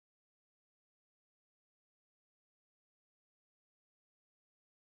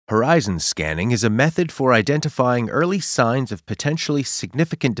Horizon scanning is a method for identifying early signs of potentially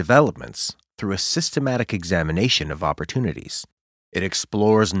significant developments through a systematic examination of opportunities. It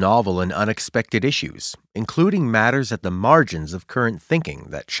explores novel and unexpected issues, including matters at the margins of current thinking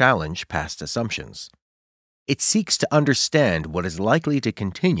that challenge past assumptions. It seeks to understand what is likely to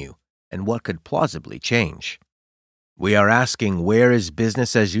continue and what could plausibly change. We are asking, where is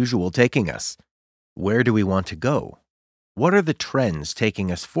business as usual taking us? Where do we want to go? What are the trends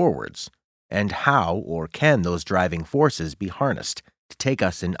taking us forwards? And how or can those driving forces be harnessed to take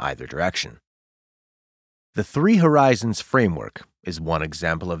us in either direction? The Three Horizons framework is one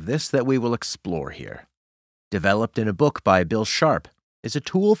example of this that we will explore here. Developed in a book by Bill Sharp, is a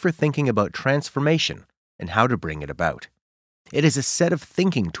tool for thinking about transformation and how to bring it about. It is a set of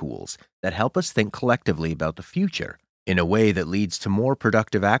thinking tools that help us think collectively about the future in a way that leads to more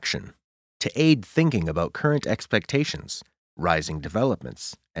productive action, to aid thinking about current expectations, rising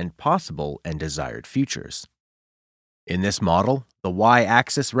developments, and possible and desired futures. In this model, the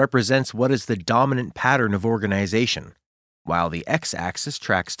y-axis represents what is the dominant pattern of organization, while the x-axis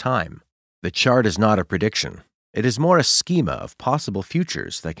tracks time. The chart is not a prediction. It is more a schema of possible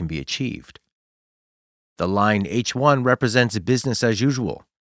futures that can be achieved. The line H1 represents business as usual,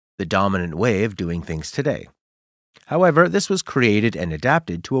 the dominant way of doing things today. However, this was created and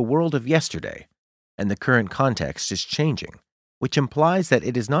adapted to a world of yesterday, and the current context is changing, which implies that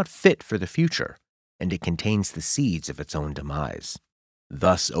it is not fit for the future, and it contains the seeds of its own demise.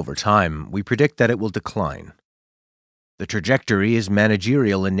 Thus, over time, we predict that it will decline. The trajectory is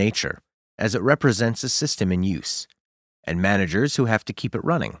managerial in nature, as it represents a system in use, and managers who have to keep it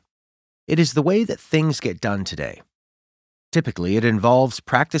running. It is the way that things get done today. Typically, it involves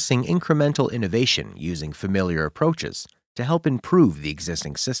practicing incremental innovation using familiar approaches to help improve the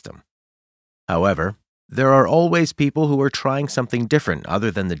existing system. However, there are always people who are trying something different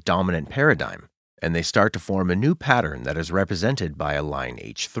other than the dominant paradigm, and they start to form a new pattern that is represented by a line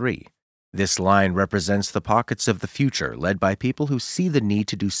H3. This line represents the pockets of the future led by people who see the need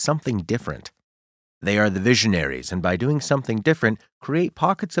to do something different. They are the visionaries, and by doing something different, create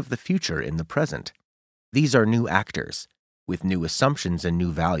pockets of the future in the present. These are new actors, with new assumptions and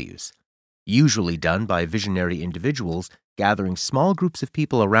new values, usually done by visionary individuals gathering small groups of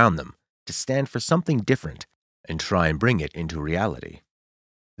people around them to stand for something different and try and bring it into reality.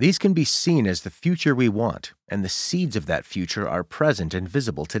 These can be seen as the future we want, and the seeds of that future are present and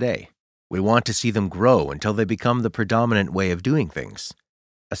visible today. We want to see them grow until they become the predominant way of doing things,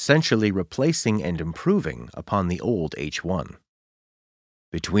 essentially replacing and improving upon the old H1.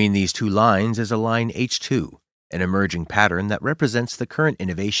 Between these two lines is a line H2, an emerging pattern that represents the current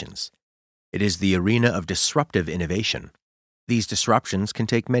innovations. It is the arena of disruptive innovation. These disruptions can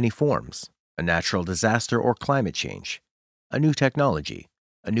take many forms: a natural disaster or climate change, a new technology,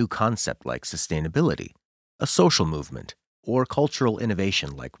 a new concept like sustainability, a social movement, or cultural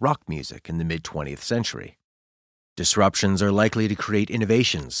innovation like rock music in the mid-20th century. Disruptions are likely to create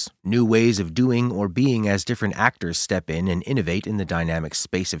innovations, new ways of doing or being as different actors step in and innovate in the dynamic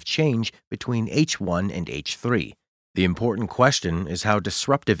space of change between H1 and H3. The important question is how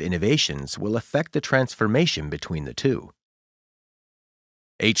disruptive innovations will affect the transformation between the two.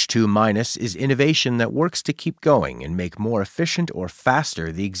 H2- is innovation that works to keep going and make more efficient or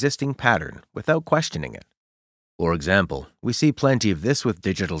faster the existing pattern without questioning it. For example, we see plenty of this with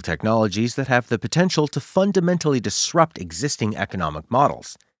digital technologies that have the potential to fundamentally disrupt existing economic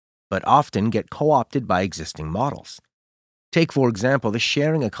models, but often get co-opted by existing models. Take, for example, the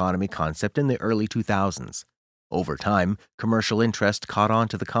sharing economy concept in the early 2000s. Over time, commercial interest caught on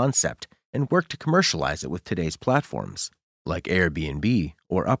to the concept and worked to commercialize it with today's platforms, like Airbnb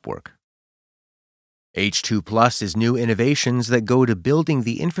or Upwork. H2+ is new innovations that go to building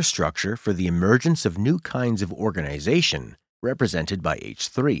the infrastructure for the emergence of new kinds of organization, represented by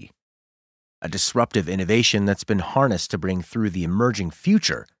H3. A disruptive innovation that's been harnessed to bring through the emerging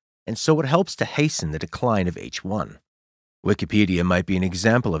future, and so it helps to hasten the decline of H1. Wikipedia might be an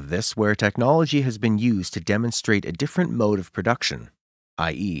example of this, where technology has been used to demonstrate a different mode of production,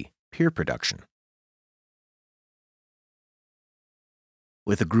 i.e., peer production.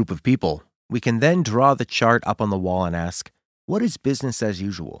 With a group of people, we can then draw the chart up on the wall and ask, what is business as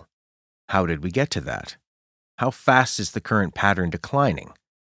usual? How did we get to that? How fast is the current pattern declining?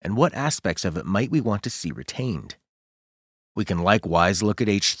 And what aspects of it might we want to see retained? We can likewise look at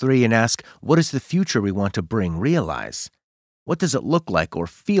H3 and ask, what is the future we want to realize? What does it look like or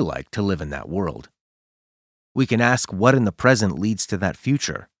feel like to live in that world? We can ask what in the present leads to that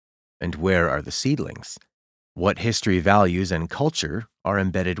future, and where are the seedlings? What history, values, and culture are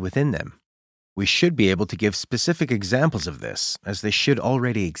embedded within them? We should be able to give specific examples of this, as they should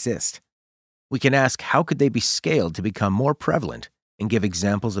already exist. We can ask how could they be scaled to become more prevalent and give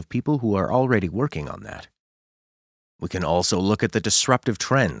examples of people who are already working on that. We can also look at the disruptive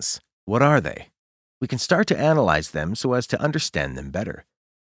trends. What are they? We can start to analyze them so as to understand them better.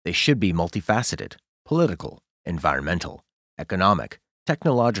 They should be multifaceted, political, environmental, economic,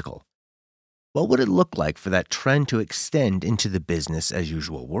 technological. What would it look like for that trend to extend into the business as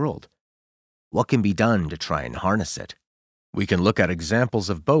usual world? What can be done to try and harness it? We can look at examples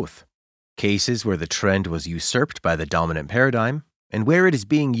of both. Cases where the trend was usurped by the dominant paradigm and where it is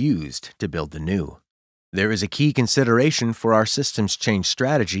being used to build the new. There is a key consideration for our systems change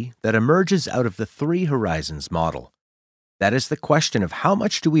strategy that emerges out of the 3 horizons model. That is the question of how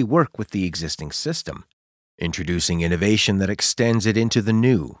much do we work with the existing system, introducing innovation that extends it into the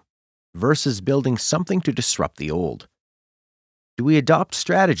new, versus building something to disrupt the old. Do we adopt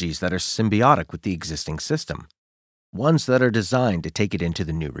strategies that are symbiotic with the existing system, ones that are designed to take it into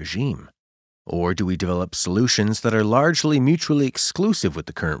the new regime? Or do we develop solutions that are largely mutually exclusive with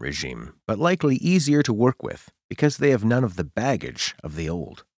the current regime, but likely easier to work with because they have none of the baggage of the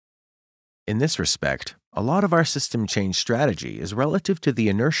old? In this respect, a lot of our system change strategy is relative to the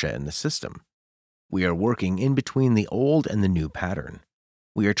inertia in the system. We are working in between the old and the new pattern.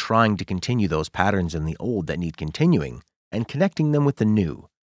 We are trying to continue those patterns in the old that need continuing and connecting them with the new.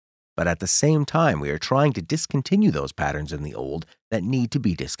 But at the same time, we are trying to discontinue those patterns in the old that need to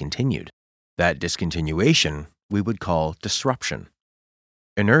be discontinued. That discontinuation we would call disruption.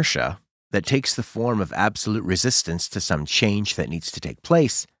 Inertia, that takes the form of absolute resistance to some change that needs to take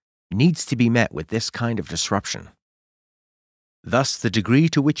place, needs to be met with this kind of disruption. Thus, the degree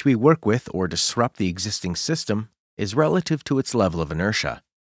to which we work with or disrupt the existing system is relative to its level of inertia,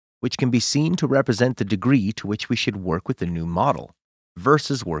 which can be seen to represent the degree to which we should work with the new model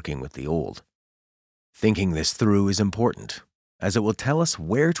versus working with the old. Thinking this through is important, as it will tell us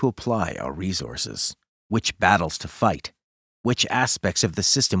where to apply our resources, which battles to fight, which aspects of the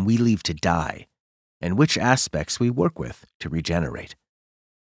system we leave to die, and which aspects we work with to regenerate.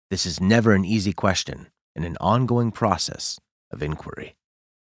 This is never an easy question and an ongoing process of inquiry.